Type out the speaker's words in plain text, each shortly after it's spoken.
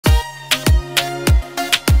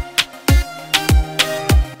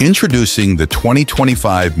Introducing the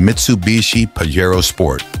 2025 Mitsubishi Pajero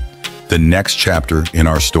Sport, the next chapter in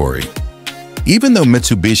our story. Even though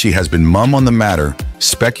Mitsubishi has been mum on the matter,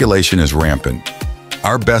 speculation is rampant.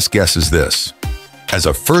 Our best guess is this. As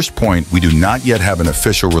a first point, we do not yet have an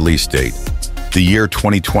official release date. The year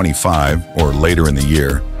 2025, or later in the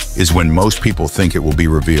year, is when most people think it will be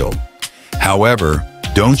revealed. However,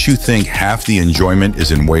 don't you think half the enjoyment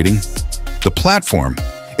is in waiting? The platform.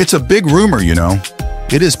 It's a big rumor, you know.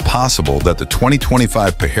 It is possible that the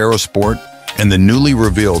 2025 Pajero Sport and the newly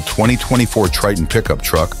revealed 2024 Triton pickup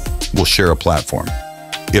truck will share a platform.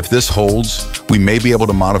 If this holds, we may be able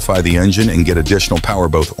to modify the engine and get additional power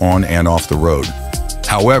both on and off the road.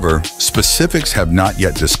 However, specifics have not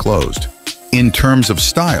yet disclosed. In terms of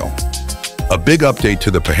style, a big update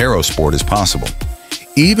to the Pajero Sport is possible.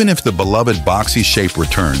 Even if the beloved boxy shape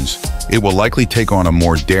returns, it will likely take on a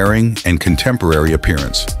more daring and contemporary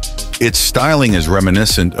appearance. Its styling is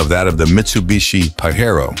reminiscent of that of the Mitsubishi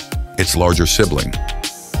Pajero, its larger sibling.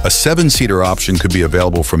 A 7-seater option could be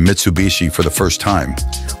available from Mitsubishi for the first time,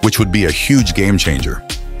 which would be a huge game changer.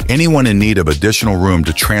 Anyone in need of additional room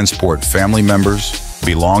to transport family members,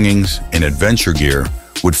 belongings, and adventure gear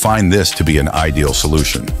would find this to be an ideal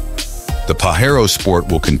solution. The Pajero Sport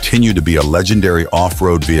will continue to be a legendary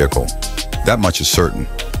off-road vehicle. That much is certain.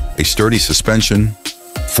 A sturdy suspension,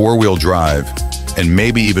 4-wheel drive, and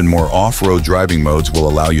maybe even more off-road driving modes will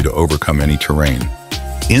allow you to overcome any terrain.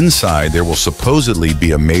 Inside, there will supposedly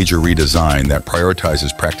be a major redesign that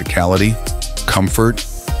prioritizes practicality, comfort,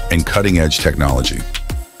 and cutting-edge technology.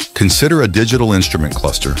 Consider a digital instrument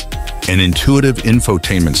cluster, an intuitive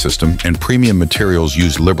infotainment system, and premium materials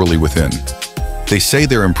used liberally within. They say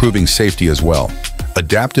they're improving safety as well.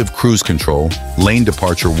 Adaptive cruise control, lane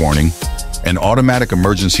departure warning, and automatic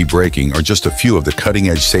emergency braking are just a few of the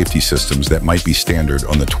cutting-edge safety systems that might be standard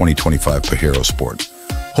on the 2025 Pajero Sport.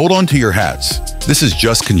 Hold on to your hats. This is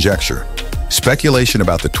just conjecture. Speculation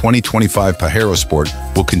about the 2025 Pajero Sport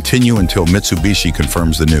will continue until Mitsubishi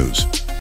confirms the news.